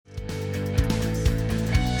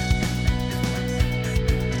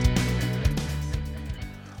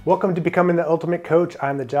Welcome to Becoming the Ultimate Coach.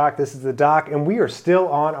 I'm the Jock, this is the Doc, and we are still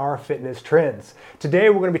on our fitness trends. Today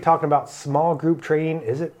we're going to be talking about small group training.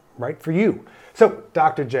 Is it right for you? So,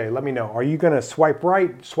 Dr. J, let me know, are you going to swipe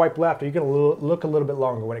right, swipe left? Are you going to look a little bit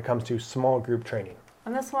longer when it comes to small group training?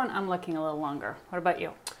 On this one, I'm looking a little longer. What about you?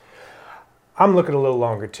 I'm looking a little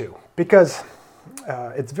longer too, because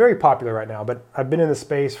it's very popular right now, but I've been in the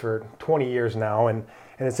space for 20 years now, and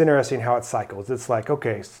it's interesting how it cycles. It's like,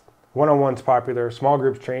 okay, one-on-one's popular, small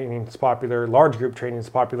group training is popular, large group training is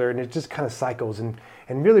popular, and it just kind of cycles. And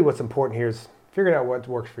really what's important here is figuring out what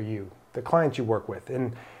works for you, the clients you work with.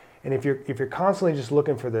 And if you're constantly just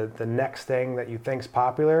looking for the next thing that you think's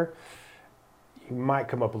popular, you might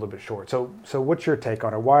come up a little bit short. So what's your take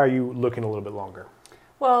on it? Why are you looking a little bit longer?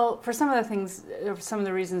 Well, for some of the things, some of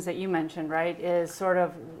the reasons that you mentioned, right, is sort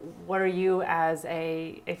of what are you as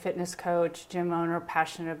a fitness coach, gym owner,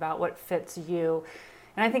 passionate about, what fits you?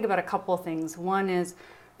 And I think about a couple of things. One is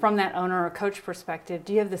from that owner or coach perspective,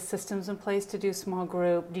 do you have the systems in place to do small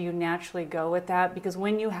group? Do you naturally go with that? Because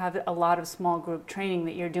when you have a lot of small group training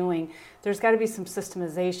that you're doing, there's got to be some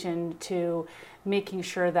systemization to making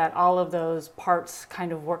sure that all of those parts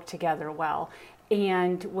kind of work together well.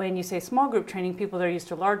 And when you say small group training, people that are used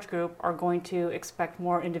to large group are going to expect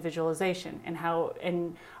more individualization.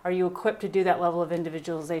 And are you equipped to do that level of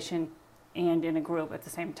individualization and in a group at the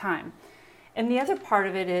same time? And the other part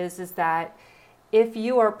of it is that if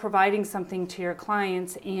you are providing something to your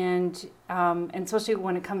clients and especially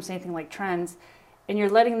when it comes to anything like trends, and you're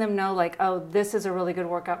letting them know like, oh, this is a really good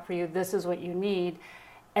workout for you, this is what you need,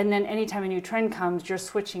 and then anytime a new trend comes, you're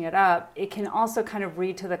switching it up, it can also kind of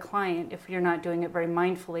read to the client, if you're not doing it very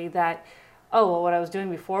mindfully, that, oh, well, what I was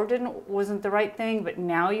doing before wasn't the right thing, but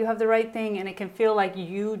now you have the right thing, and it can feel like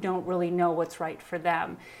you don't really know what's right for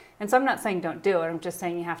them. And so I'm not saying don't do it, I'm just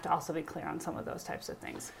saying you have to also be clear on some of those types of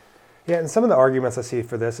things. Yeah, and some of the arguments I see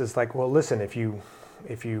for this is like, well, listen, if you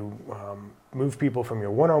move people from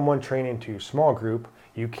your one-on-one training to small group,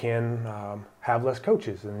 you can have less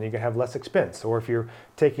coaches and you can have less expense. Or if you're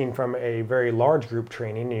taking from a very large group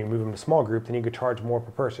training and you move them to small group, then you could charge more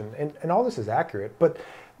per person. And all this is accurate, but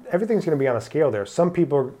everything's going to be on a scale there. Some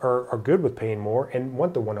people are good with paying more and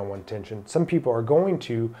want the one-on-one attention. Some people are going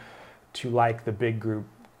to like the big group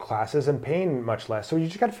classes and paying much less. So you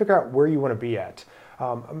just got to figure out where you want to be at.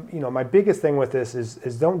 My biggest thing with this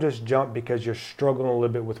is don't just jump because you're struggling a little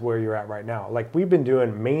bit with where you're at right now. Like we've been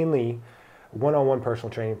doing mainly one-on-one personal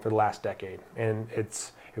training for the last decade, and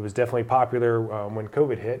it was definitely popular when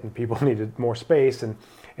COVID hit and people needed more space, and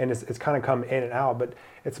it's kind of come in and out. But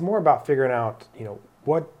it's more about figuring out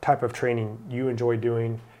what type of training you enjoy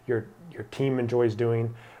doing, your team enjoys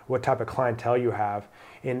doing, what type of clientele you have,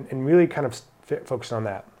 and really kind of focus on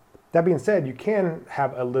that. That being said, you can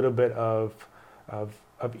have a little bit of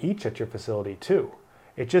each at your facility too.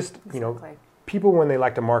 It just, Exactly. People when they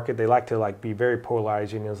like to market, they like to like be very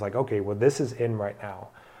polarizing. It's like, okay, well, this is in right now.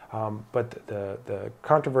 But the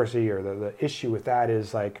controversy or the issue with that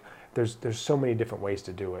is like, there's so many different ways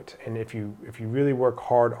to do it. And if you really work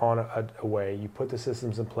hard on a way, you put the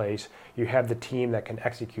systems in place, you have the team that can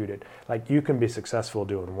execute it, like you can be successful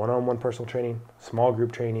doing one-on-one personal training, small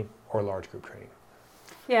group training, or large group training.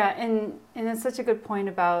 Yeah, and it's such a good point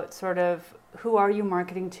about sort of who are you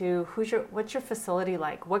marketing to, what's your facility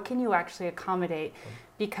like, what can you actually accommodate?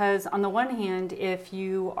 Because on the one hand, if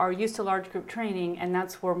you are used to large group training and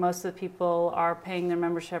that's where most of the people are paying their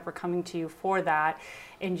membership or coming to you for that,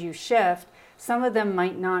 and you shift, some of them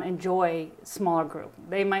might not enjoy smaller group.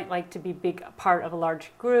 They might like to be big part of a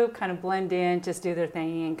large group, kind of blend in, just do their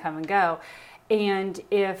thing and come and go. And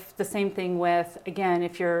if the same thing with, again,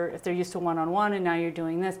 if they're used to one-on-one and now you're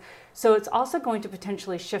doing this, so it's also going to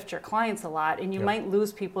potentially shift your clients a lot, and you might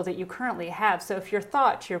lose people that you currently have. So if your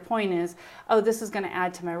thought, to your point is, oh, this is going to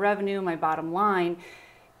add to my revenue, my bottom line,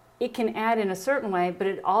 it can add in a certain way, but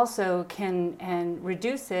it also can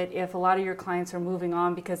reduce it if a lot of your clients are moving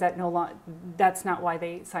on because that's not why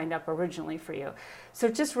they signed up originally for you. So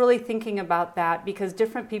just really thinking about that, because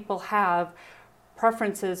different people have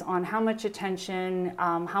preferences on how much attention,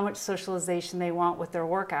 how much socialization they want with their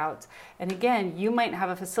workouts. And again, you might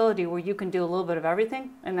have a facility where you can do a little bit of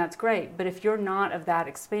everything, and that's great. But if you're not of that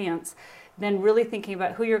expanse, then really thinking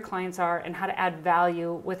about who your clients are and how to add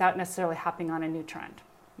value without necessarily hopping on a new trend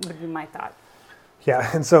would be my thought.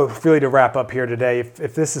 Yeah, and so really to wrap up here today,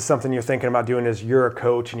 if this is something you're thinking about doing as you're a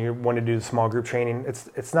coach and you want to do the small group training,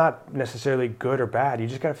 it's not necessarily good or bad. You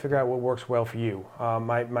just got to figure out what works well for you.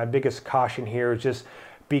 My biggest caution here is just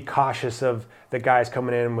be cautious of the guys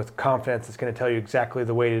coming in with confidence that's going to tell you exactly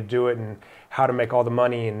the way to do it and how to make all the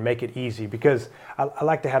money and make it easy. Because I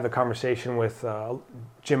like to have the conversation with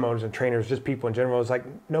gym owners and trainers, just people in general. It's like,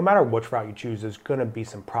 no matter which route you choose, there's going to be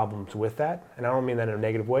some problems with that. And I don't mean that in a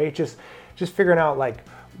negative way. It's just figuring out like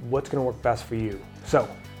what's going to work best for you. So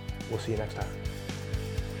we'll see you next time.